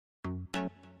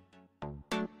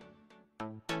Hi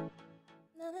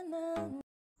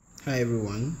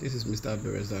everyone, this is Mr.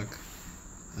 Abdulrazak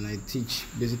and I teach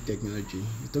basic technology.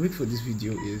 The topic for this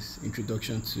video is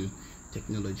Introduction to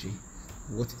Technology.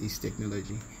 What is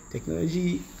technology?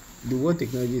 Technology, the word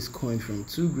technology is coined from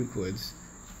two Greek words,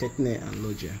 techne and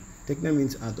logia. Techne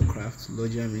means art or craft,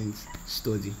 logia means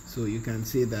study. So you can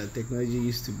say that technology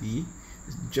used to be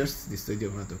just the study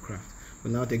of art or craft.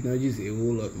 But now technology is a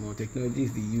whole lot more. Technology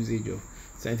is the usage of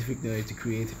scientific knowledge to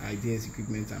create ideas,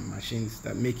 equipment, and machines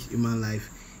that make human life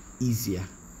easier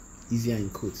in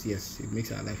quotes. Yes, it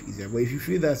makes our life easier, but if you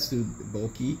feel that's too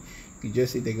bulky, you can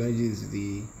just say technology is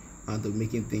the art of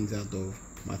making things out of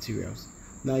materials.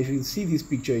 Now if you see this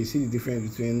picture, you see the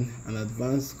difference between an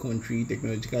advanced country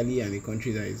technologically and a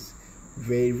country that is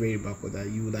very backward. That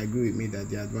you would agree with me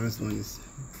that the advanced one is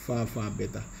far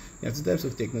better. There are two types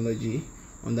of technology: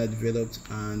 underdeveloped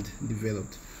and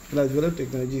developed. Underdeveloped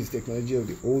technology is technology of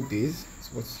the old days.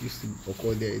 It's what used to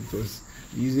occur there. It was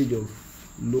the usage of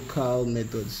local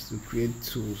methods to create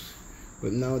tools,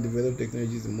 but now developed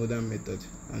technology is a modern method,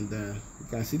 and you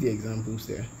can see the examples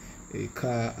there: a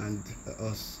car and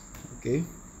us. Okay,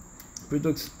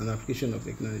 products and application of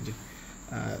technology.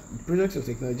 Products of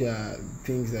technology are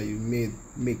things that you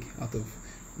make out of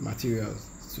materials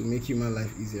to make human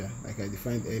life easier, like I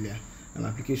defined earlier, and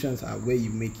applications are where you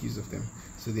make use of them.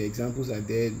 So the examples are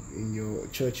there in your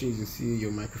churches. You see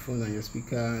your microphone and your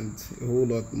speaker and a whole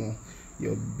lot more.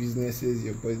 Your businesses,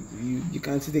 you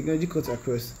can see technology cuts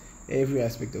across every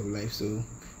aspect of life. So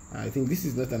I think this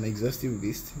is not an exhaustive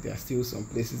list. There are still some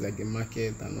places like the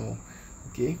market and all.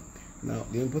 Okay, now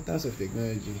the importance of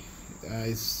technology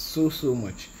is so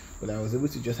much, but I was able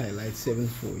to just highlight 7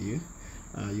 for you.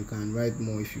 You can write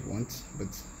more if you want, but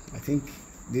I think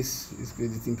this is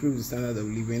good. It improves the standard of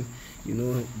living. You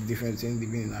know the difference between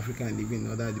living in Africa and living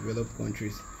in other developed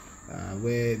countries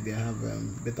where they have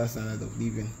better standard of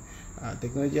living.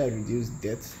 Technology has reduced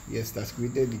debt. Yes, that's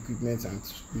created equipment and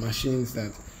machines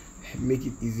that make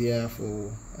it easier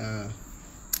for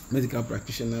medical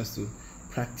practitioners to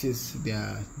practice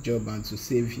their job and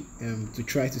to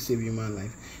try to save human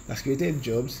life. That's created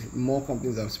jobs. More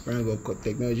companies have sprung up,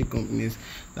 technology companies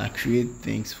that create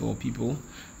things for people.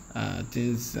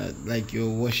 Things like your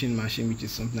washing machine, which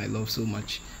is something I love so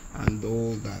much, and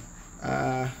all that.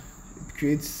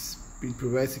 It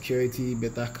provides security,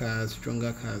 better cars,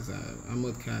 stronger cars,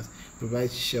 armored cars,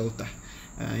 provides shelter.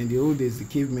 In the old days, the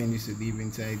cavemen used to live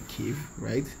inside cave,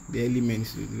 right? The early men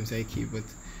used to live inside cave, but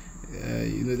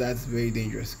you know that's very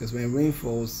dangerous, because when rain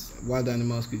falls, wild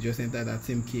animals could just enter that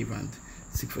same cave and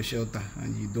seek for shelter,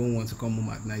 and you don't want to come home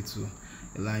at night to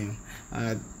a lion.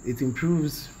 It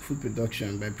improves food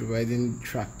production by providing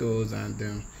tractors and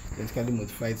genetically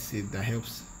modified seed that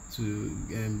helps to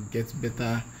get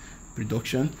better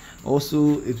production.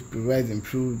 Also, it provides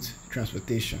improved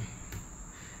transportation.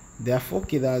 There are 4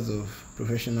 cadres of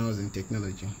professionals in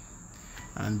technology,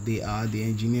 and they are the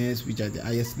engineers, which are the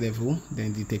highest level,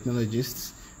 then the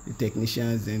technologists, the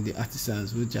technicians, and the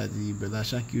artisans, which are the Brother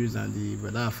Shakirus and the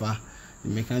Brother Afa, the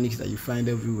mechanics that you find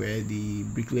everywhere, the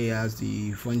bricklayers,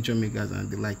 the furniture makers, and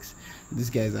the likes. These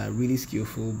guys are really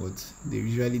skillful, but they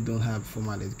usually don't have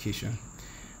formal education.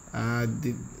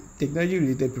 The technology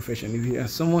related profession, if you are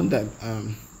someone that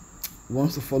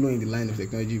wants to follow in the line of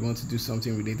technology, you want to do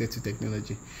something related to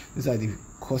technology, these are the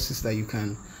courses that you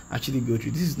can actually go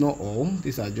through. This is not all,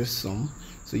 these are just some,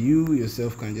 so you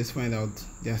yourself can just find out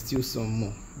there are still some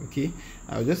more. Okay,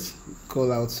 I'll just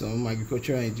call out some.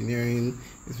 Agricultural engineering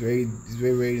is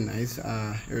very nice.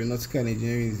 Aeronautical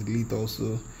engineering is elite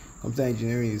also. Computer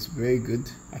engineering is very good.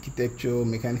 Architecture,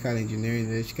 mechanical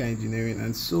engineering, electrical engineering,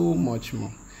 and so much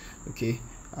more. Okay,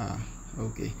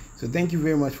 so thank you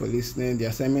very much for listening. The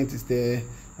assignment is there.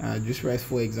 Just write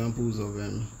 4 examples of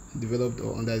developed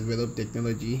or underdeveloped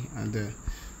technology, and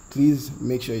please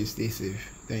make sure you stay safe.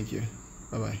 Thank you.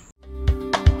 Bye bye.